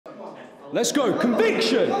Let's go,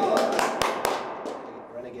 conviction! Yeah,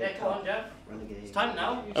 come on, Jeff. It's time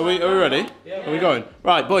now. Are we ready? Yeah. Are we going?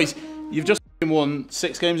 Right, boys, you've just won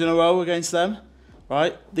 6 games in a row against them,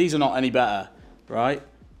 right? These are not any better, right?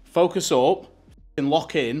 Focus up, and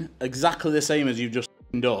lock in exactly the same as you've just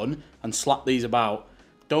done, and slap these about.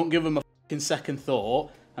 Don't give them a second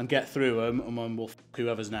thought, and get through them, and then we'll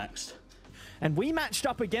whoever's next. And we matched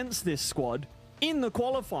up against this squad in the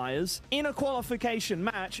qualifiers, in a qualification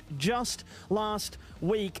match just last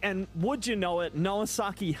week, and would you know it,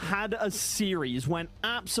 Noasaki had a series, went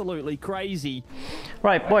absolutely crazy.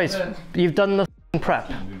 Right, boys, you've done the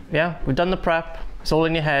prep, yeah? We've done the prep, it's all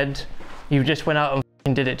in your head. You just went out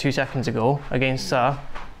and did it 2 seconds ago against Sa.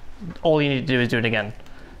 All you need to do is do it again.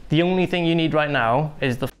 The only thing you need right now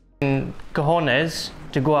is the cojones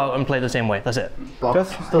to go out and play the same way, that's it.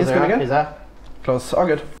 Just, still there, again? Is that? Close, all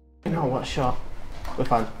good. No, what shot? We're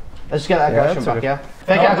fine. Let's just get that aggression back, yeah?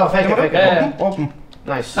 Fake it, I got fake it, fake it. Open.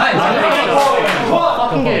 Nice.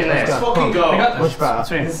 Fucking get in there. Fucking go. Much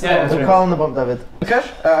better. We're calling the bump, David. Okay,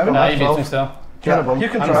 no, you beat me still. Do you want a bump? You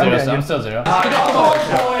can try. I'm still 0.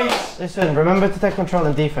 Listen, remember to take control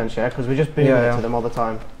in defense, yeah? Because we just boom it to them all the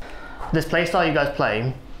time. This playstyle you guys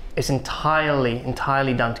play is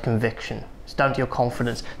entirely down to conviction. It's down to your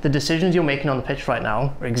confidence. The decisions you're making on the pitch right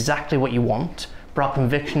now are exactly what you want, but our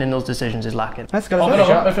conviction in those decisions is lacking. Let's go.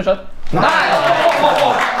 Let's shot. Nice!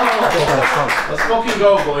 Let's fucking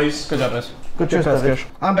go, boys. Good job, boys. Good choice, David.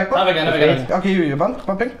 I'm back. Have again. Okay, you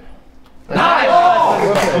bumping. Nice!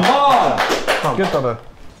 Come on! Good, Bubba.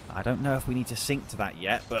 I don't know if we need to sync to that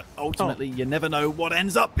yet, but ultimately you never know what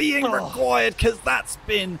ends up being required, because that's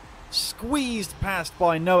been squeezed past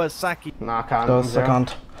by Noasaki. No, I can't. I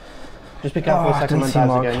can't. Just be careful with second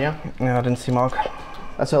mentals again, yeah? Yeah, I didn't see Mark.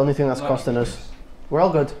 That's the only thing that's costing us. We're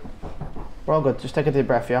all good. We're all good. Just take a deep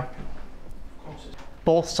breath, yeah?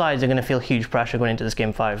 Both sides are going to feel huge pressure going into this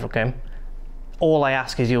game 5, okay? All I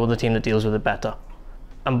ask is you're the team that deals with it better.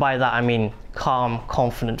 And by that I mean calm,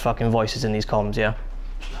 confident fucking voices in these comms, yeah?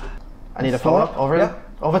 I need a follow-up. Over it.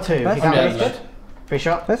 Over 2. You can't Yeah, good. Free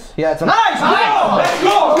shot. This? Yeah, it's a Nice! Let's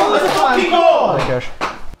go! Let's fucking go!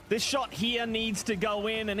 This shot here needs to go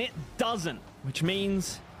in, and it doesn't, which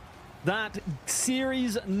means that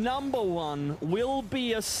series #1 will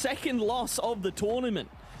be a second loss of the tournament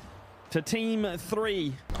to Team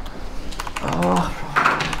 3.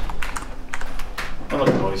 Hello,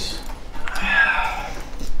 boys.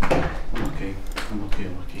 Unlucky.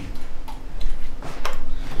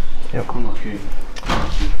 Yep. Unlucky.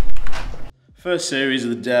 First series of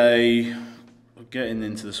the day, getting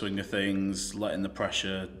into the swing of things, letting the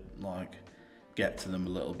pressure get to them a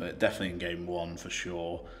little bit. Definitely in game 1 for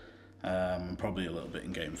sure. Probably a little bit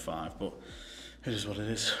in game 5, but it is what it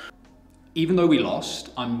is. Even though we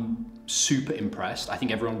lost, I'm super impressed. I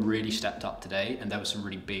think everyone really stepped up today, and there were some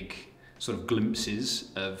really big sort of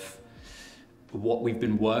glimpses of what we've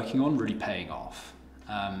been working on really paying off.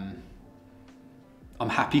 I'm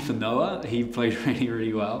happy for Noah. He played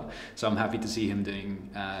really well, so I'm happy to see him doing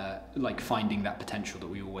finding that potential that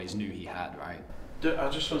we always knew he had, right? I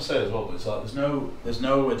just want to say as well, it's like there's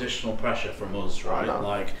no additional pressure from us, right? No.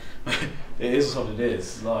 Like it is what it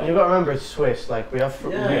is. Like You've got to remember, it's Swiss. Like we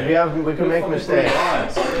can make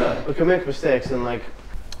mistakes. We can make mistakes, and like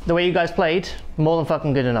The way you guys played, more than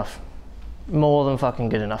fucking good enough. More than fucking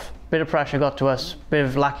good enough. Bit of pressure got to us, bit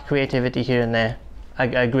of lack of creativity here and there. I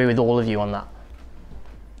agree with all of you on that.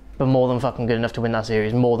 But more than fucking good enough to win that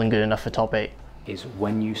series, more than good enough for top 8. Is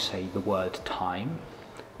when you say the word time,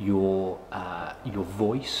 your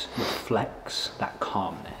voice reflects that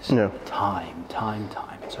calmness. Yeah. Time,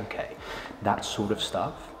 it's okay. That sort of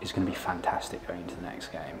stuff is going to be fantastic going into the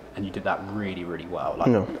next game. And you did that really well.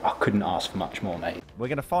 Like, I couldn't ask for much more, mate. We're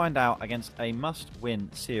going to find out against a must-win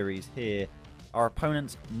series here. Our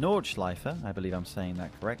opponent's Nordschleifer, I believe I'm saying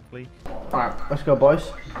that correctly. Alright, let's go,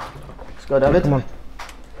 boys. Let's go, David. Come on.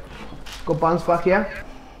 Good bounce back here.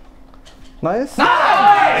 Nice.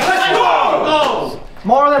 Nice! Let's go!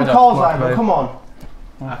 More of them calls, Ivan, come on.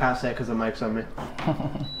 I can't say it because the mic's on me.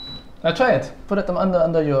 Now try it. Put it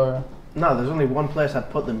under your... No, there's only one place I'd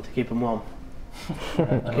put them to keep them warm. You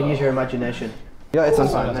can use your imagination. Yeah, it's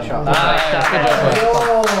on. Nice shot.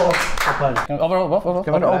 Over.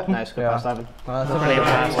 Come on, open. Nice, good pass, Ivan. Brilliant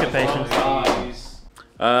pass, good patience.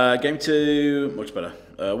 Game 2, much better.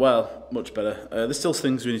 Well, much better. There's still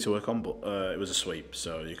things we need to work on, but it was a sweep,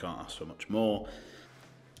 so you can't ask for much more.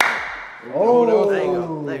 Oh, there you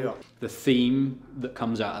go. There you go. The theme that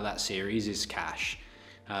comes out of that series is cash.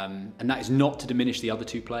 And that is not to diminish the other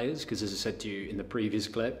two players, because as I said to you in the previous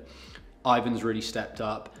clip, Ivan's really stepped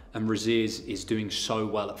up and Raziz is doing so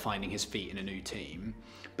well at finding his feet in a new team.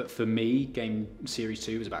 But for me, game series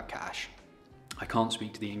 2 was about cash. I can't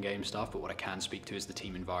speak to the in-game stuff, but what I can speak to is the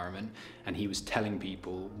team environment. And he was telling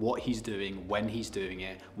people what he's doing, when he's doing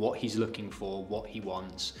it, what he's looking for, what he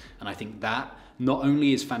wants. And I think that not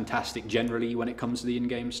only is fantastic generally when it comes to the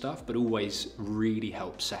in-game stuff, but always really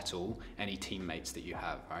helps settle any teammates that you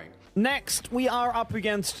have, right? Next, we are up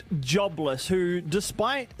against Jobless, who,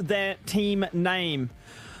 despite their team name,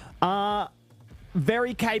 are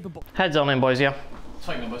very capable. Heads on in, boys, yeah?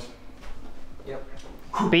 Take them, boys. Yep.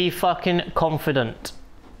 Be fucking confident.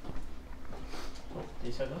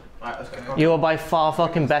 Right, let's go. You are by far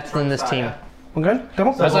fucking better than this team. I'm going. Come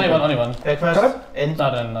on. There's only one. Head first. In.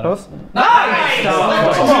 No. Close. Good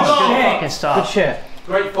fucking start. Good shit.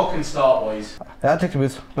 Great fucking start, boys. Yeah, take the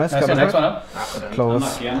boost. Nice. That's the next one up.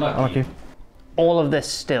 Close. Unlucky. All of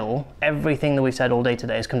this still, everything that we've said all day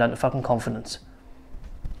today has come down to fucking confidence.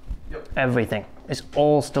 Yep. Everything. It's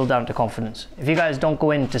all still down to confidence. If you guys don't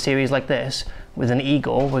go into series like this with an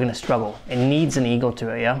ego, we're going to struggle. It needs an ego to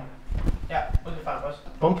it, yeah? Yeah, look at that, boys.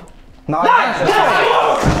 Bump. Nice.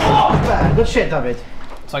 Good shit, David.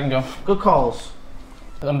 Second go. Good calls.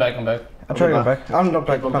 I'm back. I'll try to go back. I'm not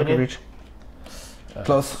back. Bump Back again. reach.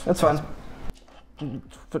 Close. That's fine.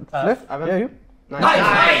 Left? Yeah, you.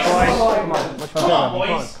 Nice. Come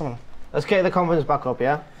on. Come on. Let's get the confidence back up,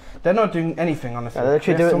 yeah? They're not doing anything, honestly. Yeah, they're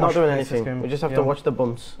actually There's so not much doing pace this anything. game. We just have to watch the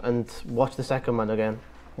bumps and watch the second man again.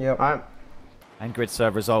 Yep. Alright. And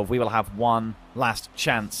GRIDSERVE resolve. We will have one last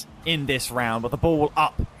chance in this round with the ball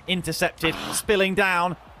up, intercepted, spilling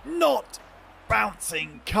down, not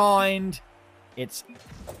bouncing kind. It's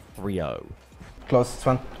 3-0. Close. It's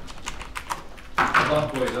fine.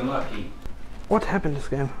 Boys, unlucky. What happened this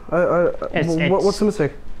game? It's- What's the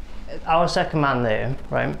mistake? Our second man there,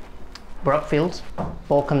 right? We're upfield,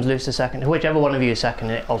 ball comes loose a second. Whichever one of you is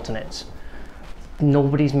second, it alternates.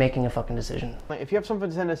 Nobody's making a fucking decision. Like, if you have something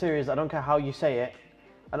to say in a series, I don't care how you say it.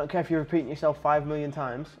 I don't care if you're repeating yourself 5 million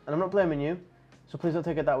times. And I'm not blaming you, so please don't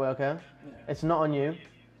take it that way, okay? Yeah. It's not on you,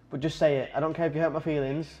 but just say it. I don't care if you hurt my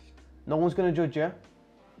feelings. No one's going to judge you.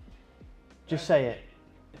 Just say it.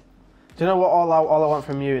 Do you know what all I want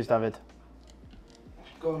from you is, David?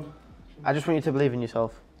 Go on. I just want you to believe in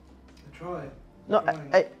yourself. Try. No,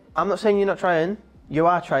 I'm not saying you're not trying. You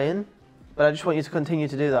are trying, but I just want you to continue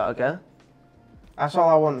to do that, okay? That's all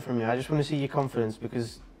I want from you. I just want to see your confidence,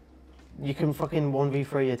 because you can fucking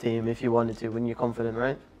 1v3 your team if you wanted to when you're confident,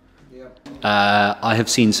 right? I have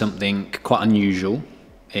seen something quite unusual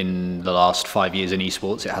in the last 5 years in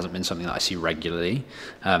esports. It hasn't been something that I see regularly,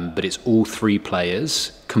 but it's all 3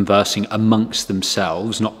 players conversing amongst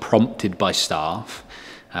themselves, not prompted by staff,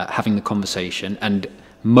 having the conversation, and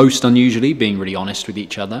most unusually being really honest with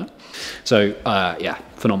each other. So yeah,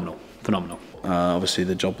 phenomenal. Obviously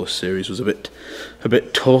the Jobless series was a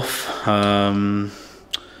bit tough.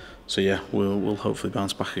 So yeah, we'll hopefully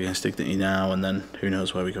bounce back against Dignity now, and then who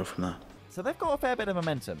knows where we go from there. So they've got a fair bit of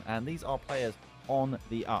momentum, and these are players on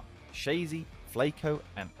the up. Shazy, Flaco,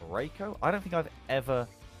 and Reiko. I don't think I've ever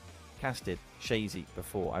casted Shazy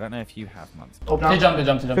before. I don't know if you have, Muntz. He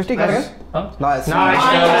jumped. 50, go again. Huh? Nice.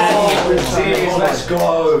 Let's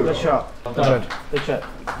go. Good shot. Good shot.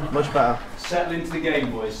 Much better. Settle into the game,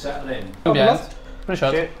 boys. Settle in. Behind. Pretty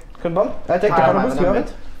shot. Good bomb. I take the counter boost. You have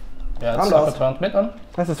it. Yeah, I'm it's lost. up front mid on.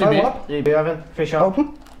 That's a fine one. You have it. Free shot.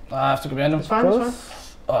 Open. I have to go behind him. It's fine, it's fine.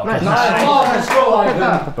 Oh, Nice. Let's go, Ivan.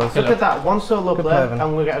 Look at that. One solo Good player, play, Evan.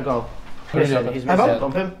 and we'll get a goal. Pretty Listen, good. he's Evan? missing.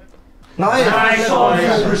 Bump him. Nice.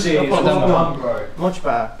 Much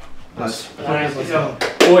better. Nice.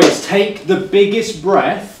 Boys, take the biggest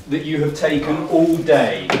breath that you have taken all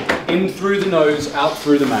day. In through the nose, out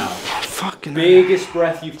through the mouth. Fucking Biggest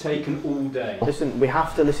breath you've taken all day. Listen, we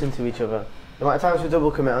have to listen to each other. The amount of times we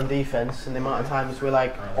double commit on defense, and the amount of times we're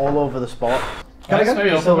like all over the spot. Nice, maybe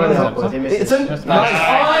It's still really open. awkward. He misses. It's in. Just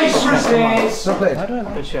Nice. resist. Well played.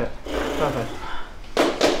 Good shit. Perfect.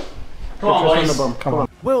 Come on, Good boys. on the bum. Come on.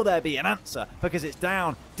 Will there be an answer? Because it's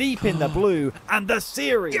down deep in the blue, and the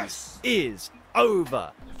series is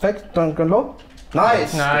over. Fake. Don't go low.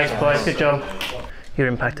 Nice. Nice, boys, good job. Your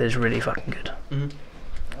impact is really fucking good.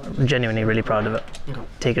 I'm genuinely really proud of it.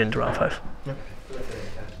 Take it into round 5.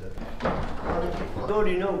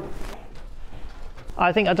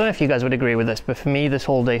 I don't know if you guys would agree with this, but for me this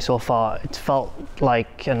whole day so far, it's felt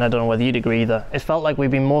like, and I don't know whether you'd agree either, it felt like we've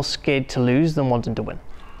been more scared to lose than wanting to win.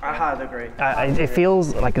 I had agree. It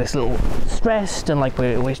feels like this little stressed and like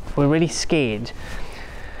we're really scared.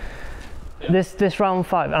 This round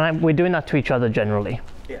 5, and we're doing that to each other generally.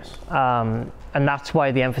 Yes. And that's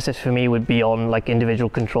why the emphasis for me would be on like individual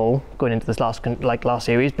control going into this last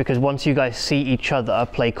series, because once you guys see each other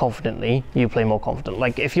play confidently, you play more confident.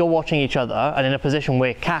 Like if you're watching each other and in a position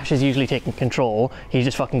where Cash is usually taking control, he's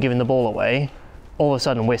just fucking giving the ball away, all of a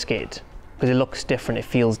sudden we're scared because it looks different, it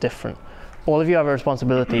feels different. All of you have a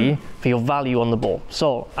responsibility for your value on the ball.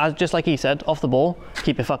 So, as just like he said, off the ball,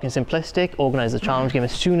 keep it fucking simplistic, organize the challenge game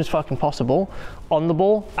as soon as fucking possible. On the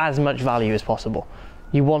ball, as much value as possible.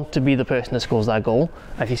 You want to be the person that scores that goal.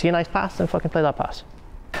 If you see a nice pass, then fucking play that pass.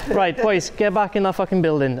 Right, boys, get back in that fucking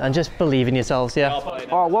building and just believe in yourselves, yeah?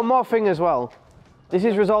 Oh, one more thing as well. This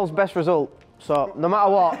is Resolve's best result. So, no matter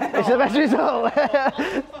what, it's the best result.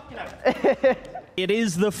 It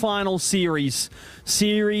is the final series.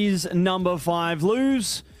 Series number 5.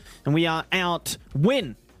 Lose, and we are out.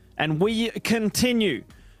 Win, and we continue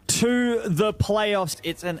to the playoffs.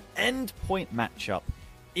 It's an endpoint matchup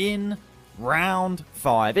in round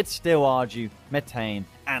 5. It's still Arju, Metane,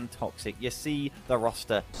 and Toxic. You see the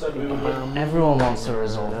roster. Everyone wants a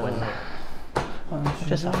Resolve win.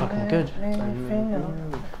 Just that fucking good.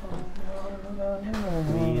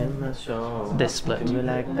 This split.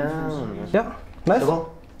 Yeah. Nice. Come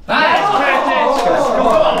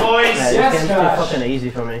on, boys. Yeah, this game's too fucking easy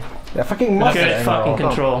for me. Yeah, fucking must. Good fucking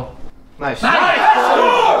control. Nice. Nice.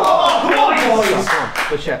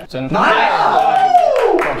 Good shot.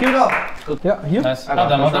 Keep it up. Yeah, you. Nice.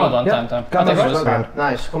 Demo, time.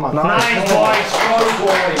 Nice, come on. Nice,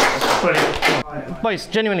 boys. Boys,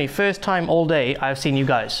 genuinely, first time all day I've seen you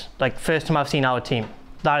guys. Like, first time I've seen our team.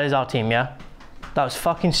 That is our team, yeah? That was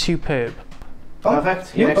fucking superb.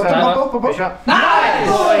 Perfect. You next time. Good shot. Nice!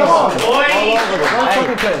 Boys!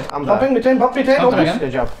 I'm popping between.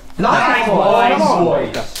 Good job. Nice,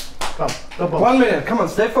 boys! Come. 1 minute. Come on,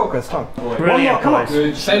 stay focused. Come. Brilliant, Come on.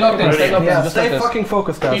 Stay locked in, stay locked in. Yeah, Just stay like this. fucking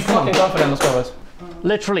focused, guys. Be fucking confident, let's go, guys.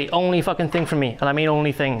 Literally, only fucking thing from me, and I mean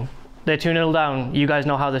only thing. They're 2-0 down, you guys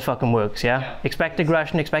know how this fucking works, yeah? Expect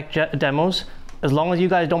aggression, expect demos. As long as you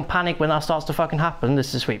guys don't panic when that starts to fucking happen, this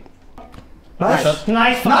is a sweep. Nice.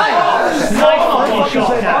 Nice fucking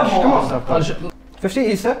shot. Come on. 50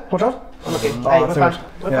 east, watch out. Okay. That's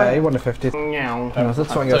good. Yeah, he won the 50. Meow.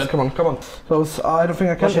 That's fine, guys. Come on. Close. I don't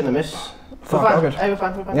think I can. Push in the miss. Fuck, We're all fine. good. Hey, we're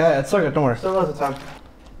fine. Yeah, it's so good. Don't worry. Still loads of time.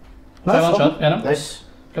 Nice. One shot, yeah, no? Nice.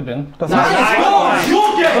 Good win. That's Nice.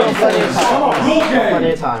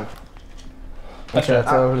 Plenty of time. Okay,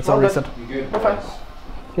 it's all reset. We're fine.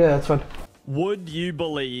 Yeah, that's fine. Would you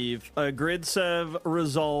believe a GRIDSERVE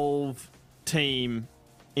Resolve team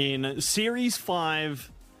in Series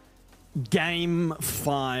 5, Game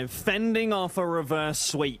 5, fending off a reverse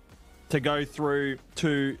sweep to go through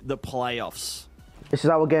to the playoffs? This is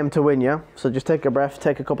our game to win, yeah? So just take a breath,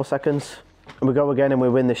 take a couple seconds, and we go again and we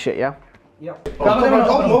win this shit, yeah? Yep.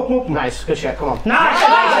 Nice, good shit, come on.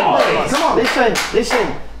 Nice! Come on!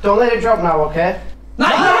 Listen, don't let it drop now, okay?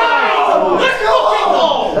 Nice!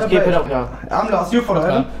 Let's keep it up, go. I'm lost. You follow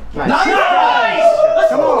him. Nice!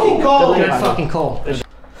 Come on! Good fucking call. Good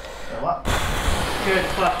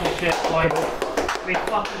fucking shit, boys. We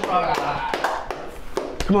fucking proud of that.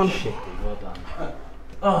 Come on.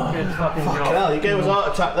 Oh, good fucking job. Hell, you gave us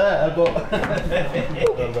heart attack there, but...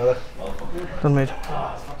 Done made.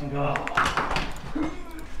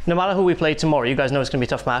 No matter who we play tomorrow, you guys know it's going to be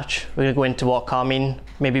a tough match. We're going to go into what, Carmine,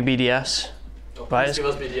 maybe BDS. Right? It's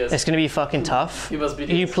going to be fucking tough. If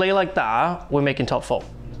you play like that, we're making top 4.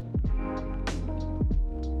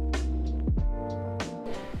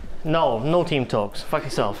 No team talks. Fuck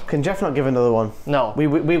yourself. Can Jeff not give another one? No.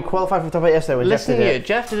 We qualified for top 8 yesterday when Listen Jeff did here, it.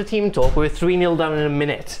 Jeff did a team talk. We were 3-0 down in a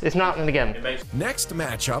minute. It's not happening again. Next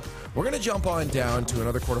matchup, we're going to jump on down to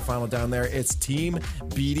another quarterfinal down there. It's Team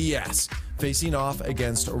BDS facing off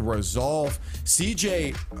against Resolve.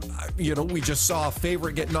 CJ, we just saw a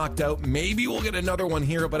favorite get knocked out. Maybe we'll get another one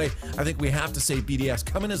here, but I think we have to say BDS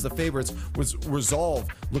coming as the favorites was Resolve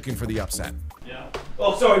looking for the upset. Yeah.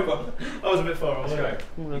 Oh, sorry, but I was a bit far away.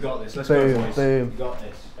 You got this. Let's go, boys. You got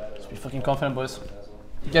this. Just be fucking confident, boys.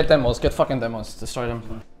 Get demos, get fucking demos. Destroy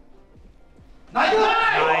them. Nice,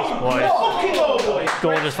 boys.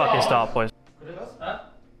 Gorgeous fucking start, boys.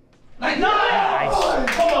 Nice.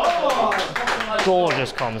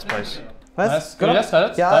 Gorgeous comms, boys. Nice. Good. Yes,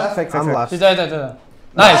 got it. Yeah, perfect. I'm last. He's there.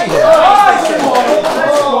 Nice.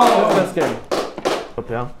 Let's go.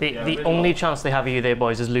 The only chance they have of you there,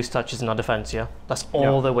 boys, is loose touches in our defense, yeah? That's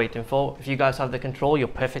all they're waiting for. If you guys have the control, you're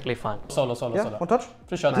perfectly fine. Solo. One touch.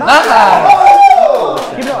 3 shots.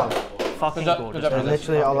 Keep it up. Fucking gorgeous. They're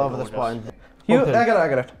literally all over the spot. I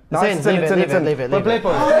got it. Leave it.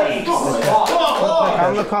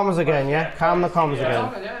 Calm the comms again, yeah? Calm the comms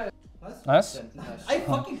again. Nice. I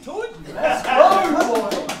fucking told you.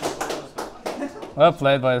 Well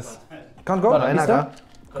played, boys. Can't go.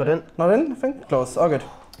 Couldn't. Not in, I think. Close. All good.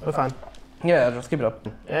 We're fine. Yeah, just keep it up.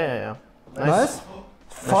 Yeah. Nice.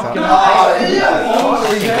 Fucking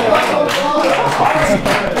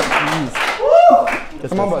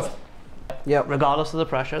Come on, boys. Yeah. Regardless of the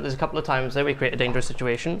pressure, there's a couple of times that we create a dangerous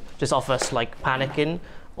situation, just off us like panicking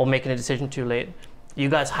or making a decision too late. You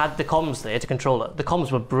guys had the comms there to control it. The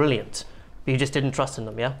comms were brilliant, but you just didn't trust in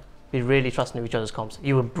them, yeah? You really trusted in each other's comms.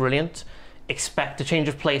 You were brilliant. Expect a change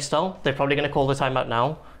of play style. They're probably going to call the timeout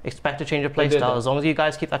now. Expect a change of play style. As long as you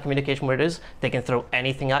guys keep that communication where it is, they can throw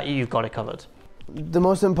anything at you. You've got it covered. The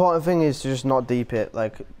most important thing is to just not deep it.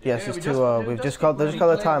 Like, yes, it's 2-0. They've just got the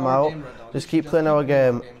timeout. Just keep playing our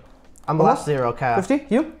game. I'm the last 0, okay? 50?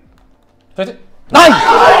 You? 50. Nice!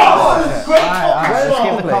 Let's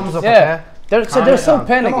keep the comms up, okay? They're so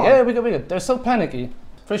panicky. Yeah, we good. They're so panicky.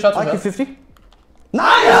 3 shots. I keep 50.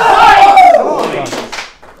 Nice!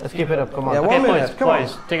 Let's keep it up, come on. Yeah, 1 minute, come on.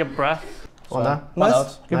 Take a breath. One down.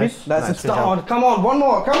 Nice. That's it. Down. Come on, one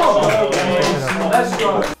more. Come on. Let's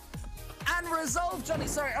go. And Resolve, Johnny.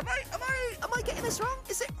 Sorry, am I getting this wrong?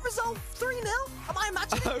 Is it Resolve 3-0? Am I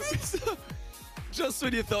imagining this? Just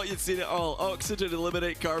when you thought you'd seen it all, Oxygen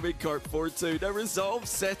eliminate Carbon Corp 4-2. Now Resolve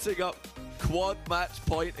setting up quad match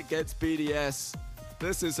point against BDS.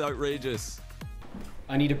 This is outrageous.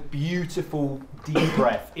 I need a beautiful deep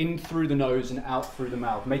breath in through the nose and out through the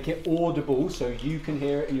mouth. Make it audible so you can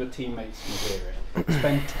hear it and your teammates can hear it.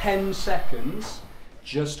 Spend 10 seconds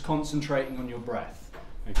just concentrating on your breath,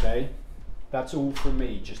 okay? That's all from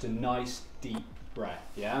me, just a nice deep breath,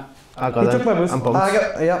 yeah? I got it. I'm pumped.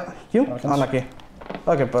 Yeah, you? Unlucky.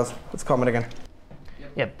 Okay, boss, let's comment again.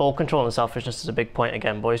 Yeah, ball control and selfishness is a big point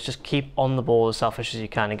again, boys. Just keep on the ball as selfish as you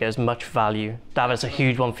can and get as much value. David's a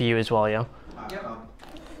huge one for you as well, yeah?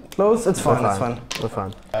 Close, it's fine, it's fine. We're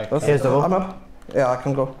fine. Here's the ball. I'm up. Yeah, I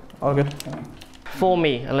can go. All good. For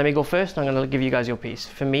me, and let me go first, I'm going to give you guys your piece.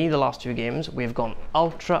 For me, the last 2 games, we've gone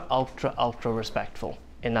ultra respectful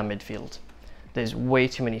in that midfield. There's way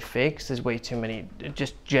too many fakes, there's way too many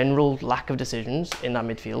just general lack of decisions in that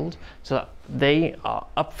midfield. So that they are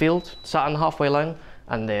upfield, sat on the halfway line,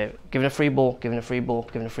 and they're giving a free ball, giving a free ball,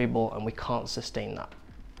 giving a free ball, and we can't sustain that.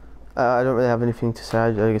 I don't really have anything to say.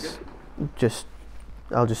 I guess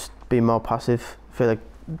I'll just be more passive. I feel like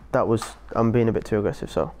I'm being a bit too aggressive,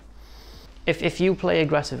 so. If you play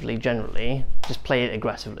aggressively generally, just play it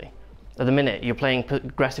aggressively. At the minute, you're playing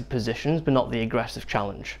aggressive positions, but not the aggressive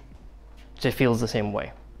challenge. So it feels the same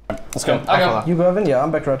way. Let's go. You go, Evan? Yeah,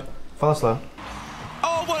 I'm back red. Follow slow.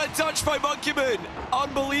 Oh, what a touch by Monkeyman!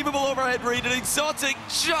 Unbelievable overhead read, and Exotic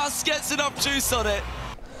just gets enough juice on it.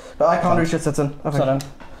 No, I can't reach it, Sitson.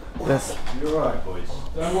 Yes. You're alright, boys.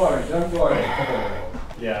 Don't worry.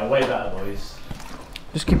 Yeah, way better, boys.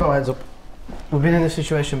 Just keep our heads up. We've been in this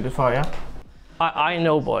situation before, yeah? I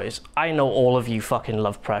know, boys. I know all of you fucking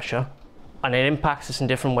love pressure. And it impacts us in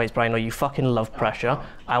different ways, but I know you fucking love pressure.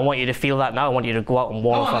 I want you to feel that now. I want you to go out and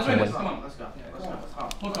want to fucking win. Come on, let's go.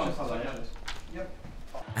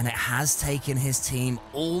 And it has taken his team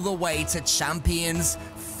all the way to Champions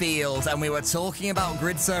Field. And we were talking about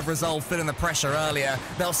GRIDSERVE Resolve feeling the pressure earlier.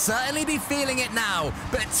 They'll certainly be feeling it now.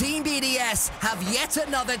 But Team BDS have yet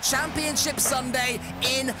another Championship Sunday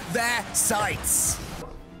in their sights.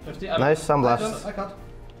 Nice, I'm last.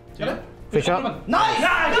 Fish up.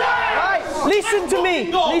 Nice! Listen to me!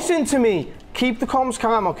 Listen to me! Keep the comms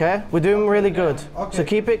calm, okay? We're doing really good. Okay. So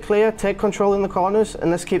keep it clear, take control in the corners, and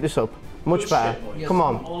let's keep this up. Much better. Come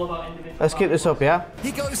on. Let's keep this up, yeah?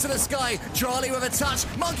 He goes to the sky. Charlie with a touch.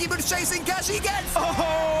 Monkeyman's chasing Cash. He gets.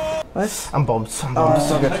 Nice. I'm bombed. So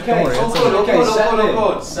good. Okay, don't worry.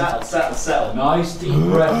 okay, settle. Nice deep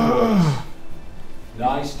breath, boys.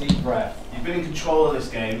 Nice deep breath. You've been in control of this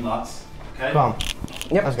game, lads. Okay? Calm.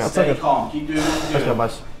 Yep. Let's go. Stay calm. Keep doing what you're doing.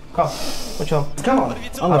 Let's go, boys. Come. Watch on. Come on. I'm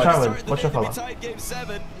gonna try and win. Watch your follow. Game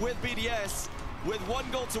 7 with BDS. With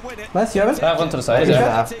 1 goal to win it. Nice, you have it? I have one to the side.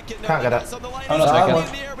 Yeah. Can't get it. I'm not taking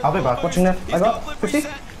it. I'll be back. Watching that. I got 50.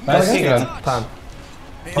 Nice, England. Time.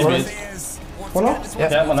 He's bleed. One more?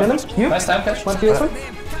 Yeah, one more. You? Nice time, Cash. One, two, three.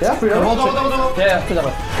 Yeah, free Double. Yeah, two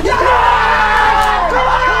double.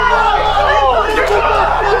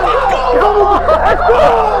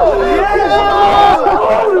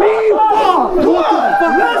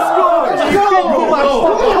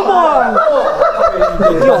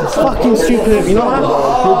 You're fucking stupid, you know that?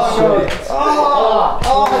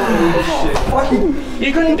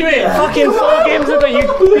 You couldn't do it fucking 4 games ago, you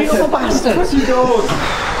beautiful bastard!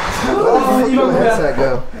 Headset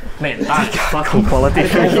go. Mate, that's fucking quality.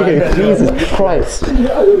 Jesus Christ.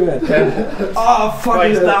 Oh, fuck.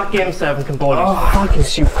 That game 7 can ball is fucking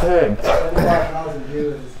superb.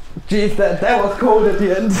 Jeez, that was cold at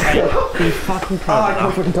the end. Be fucking proud. I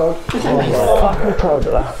can't fucking talk. Fucking proud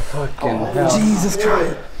of that. Fucking hell. Jesus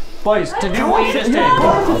Christ. Boys, to do what you just did.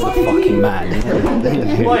 I'm a fucking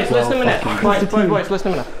man. Boys, listen a minute. Boys,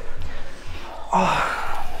 listen a minute.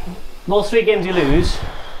 Those 3 games you lose,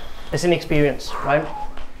 it's an experience, right?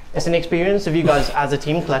 It's an experience of you guys as a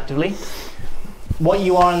team collectively. What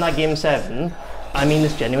you are in that game 7, I mean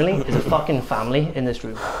this genuinely, is a fucking family in this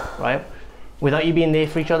room, right? Without you being there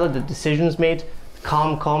for each other, the decisions made,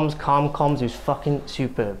 calm comms is fucking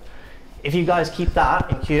superb. If you guys keep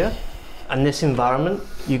that in here and this environment,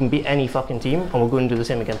 you can beat any fucking team, and we'll go and do the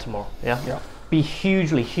same again tomorrow. Yeah. Be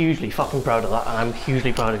hugely fucking proud of that, and I'm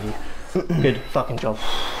hugely proud of you. Good fucking job.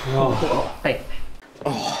 Hey.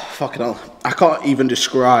 Oh fucking hell! I can't even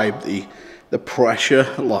describe the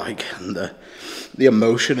pressure, like, and the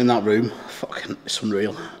emotion in that room. Fucking, it's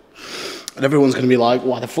unreal. And everyone's gonna be like,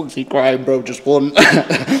 "Why the fuck's he crying, bro? Just won."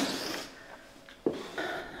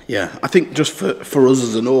 Yeah, I think just for us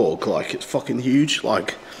as an org, like, it's fucking huge.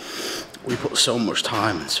 Like, we put so much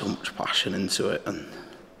time and so much passion into it, and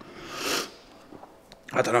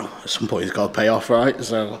I don't know. At some point, it's got to pay off, right?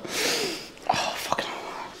 So, oh fucking.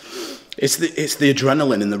 It's the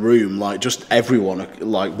adrenaline in the room, like, just everyone,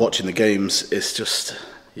 like, watching the games. It's just,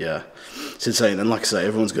 yeah, it's insane. And like I say,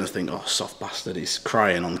 everyone's going to think, oh, soft bastard, he's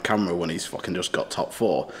crying on camera when he's fucking just got top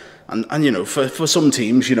 4. And you know, for some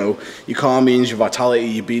teams, you know, your Carmines, your Vitality,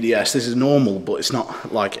 your BDS, this is normal, but it's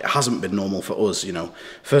not, like, it hasn't been normal for us, you know.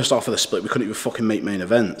 First half of the split, we couldn't even fucking make main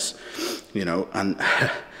events, you know, and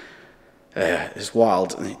it's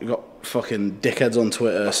wild. You've got fucking dickheads on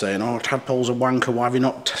Twitter saying, oh, Tadpole's a wanker, why have you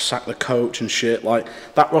not sacked the coach and shit? Like,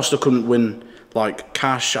 that roster couldn't win, like,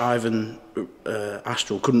 Cash, Ivan,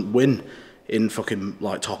 Astral couldn't win in fucking,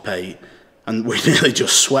 like, top 8. And we nearly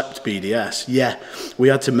just swept BDS. Yeah, we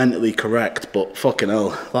had to mentally correct, but fucking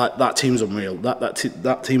hell, like, that team's unreal.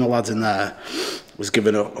 That team of lads in there was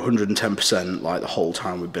giving 110%, like, the whole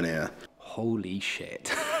time we've been here. Holy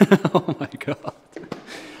shit. Oh my god.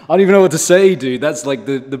 I don't even know what to say, dude. That's like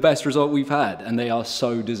the best result we've had, and they are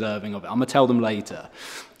so deserving of it. I'm going to tell them later,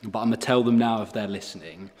 but I'm going to tell them now if they're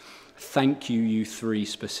listening. Thank you, you 3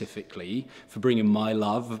 specifically, for bringing my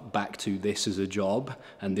love back to this as a job,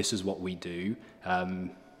 and this is what we do.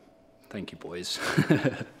 Thank you, boys.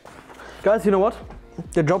 Guys, you know what?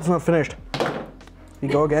 The job's not finished. We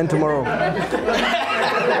go again tomorrow.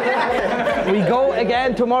 We go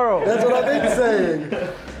again tomorrow. That's what I've been saying.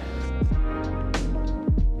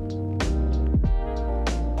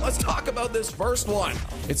 Let's talk about this first one.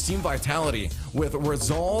 It's Team Vitality with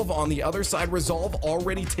Resolve on the other side. Resolve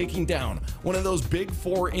already taking down one of those big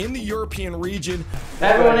 4 in the European region.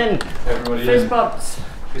 Everyone in. Everybody Fist in. bumps.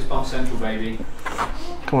 Fist bump central, baby.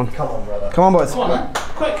 Come on. Come on, brother. Come on, boys. Come on,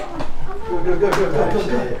 quick.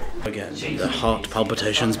 Good. Again, the heart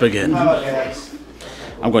palpitations begin.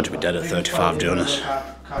 I'm going to be dead at 35, to be honest.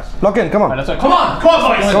 Lock in, come on. Right, come on,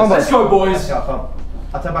 boys. Come on, boys. Let's go, boys.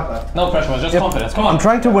 I'll take back that. No pressure, boys. Just confidence. Come on. I'm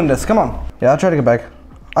trying to win this, come on. Yeah, I'll try to get back.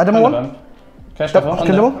 Item 1.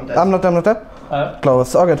 Kill them. I'm not there.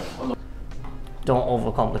 Close, all good. Don't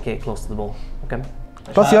overcomplicate close to the ball, okay?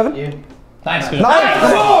 Plus you have it? Thanks, good.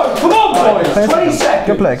 Nice! Come on, boys. 20 seconds.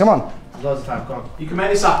 Good play, come on. Loads of time, come on. You can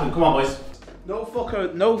make this happen, come on, boys. No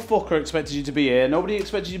fucker expected you to be here. Nobody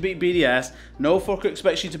expected you to beat BDS. No fucker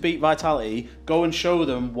expects you to beat Vitality. Go and show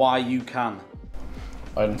them why you can.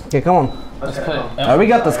 Okay, come on. Let's play. We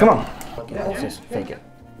got this, come on. Fake it.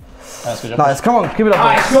 That's good. Nice, come on, keep it up.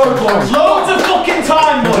 Nice, go, boys. Loads of fucking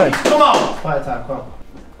time, boys. Come on. Fire time, come on.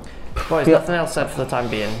 Boys, nothing else said for the time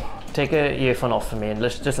being. Take a earphone off for me and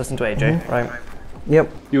just listen to AJ, right?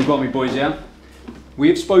 Yep. You got me, boys, yeah? We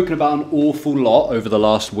have spoken about an awful lot over the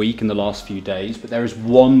last week and the last few days, but there is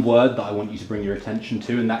one word that I want you to bring your attention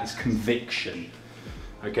to, and that is conviction.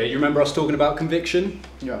 Okay, you remember us talking about conviction?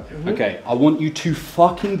 Yeah. Okay, I want you to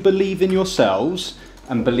fucking believe in yourselves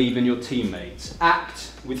and believe in your teammates.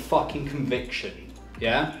 Act with fucking conviction,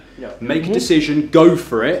 yeah? Yeah. Make a decision, go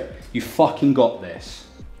for it. You fucking got this.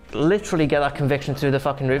 Literally get that conviction through the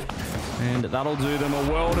fucking roof. And that'll do them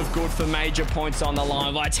a world of good for major points on the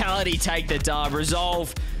line. Vitality take the dub.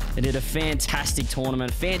 Resolve, they did a fantastic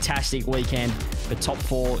tournament, fantastic weekend, but top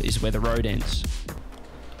 4 is where the road ends.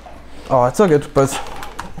 Oh, it's so good, boys.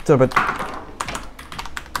 Still a bit.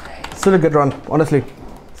 Still a good run, honestly.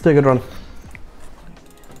 Still a good run.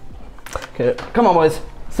 Okay, come on, boys.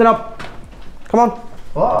 Stand up. Come on.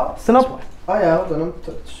 What? Stand up. Oh yeah, hold on.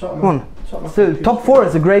 Come on. Still, top 4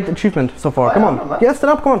 is a great achievement so far. Come on. Yeah,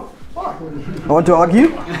 stand up, come on. I want to argue.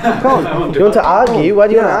 Come on. You want to argue? Why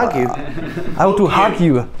do you want to argue? I want to hug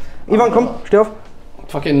you. Ivan, komm, steh auf.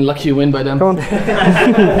 Fucking lucky you win by them. Come on.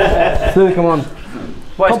 Still, come on.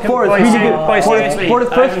 Boys, top 4 is really good. For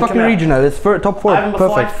the first fucking regional, it's top 4.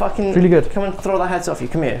 Perfect. It's really good. Come and throw the heads off you.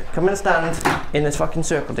 Come here. Come and stand in this fucking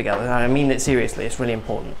circle together. I mean it seriously. It's really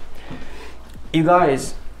important. You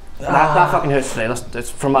guys, that fucking hurts today. That's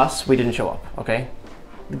from us. We didn't show up. Okay.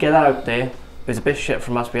 Get that out there. It was a bit of shit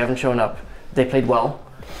from us. We haven't shown up. They played well,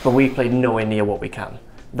 but we played nowhere near what we can.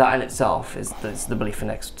 That in itself is the belief for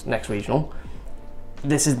next regional.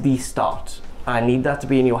 This is the start. I need that to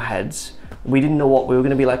be in your heads. We didn't know what we were going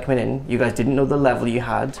to be like coming in. You guys didn't know the level you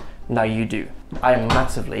had. Now you do. I am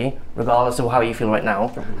massively, regardless of how you feel right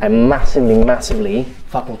now, I'm massively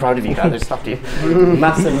fucking proud of you guys. I just slapped you.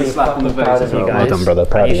 Massively fucking proud of you guys. Well done, brother.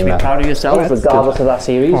 Proud you should be proud of yourself, regardless of that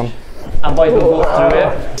series. And boys, we'll go through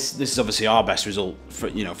it. This is obviously our best result, for,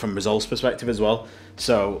 from Resolve's perspective as well.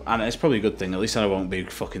 So, and it's probably a good thing. At least I won't be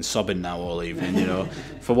fucking sobbing now all evening.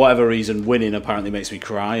 For whatever reason, winning apparently makes me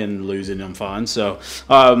cry, and losing I'm fine. So,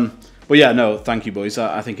 but yeah, no, thank you, boys.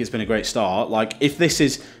 I think it's been a great start. Like, if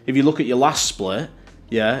you look at your last split,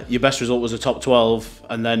 yeah, your best result was a top 12,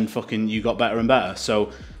 and then fucking you got better and better.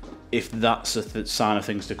 So, if that's a sign of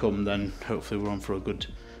things to come, then hopefully we're on for a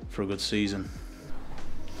good season.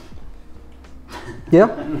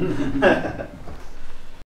 Yeah.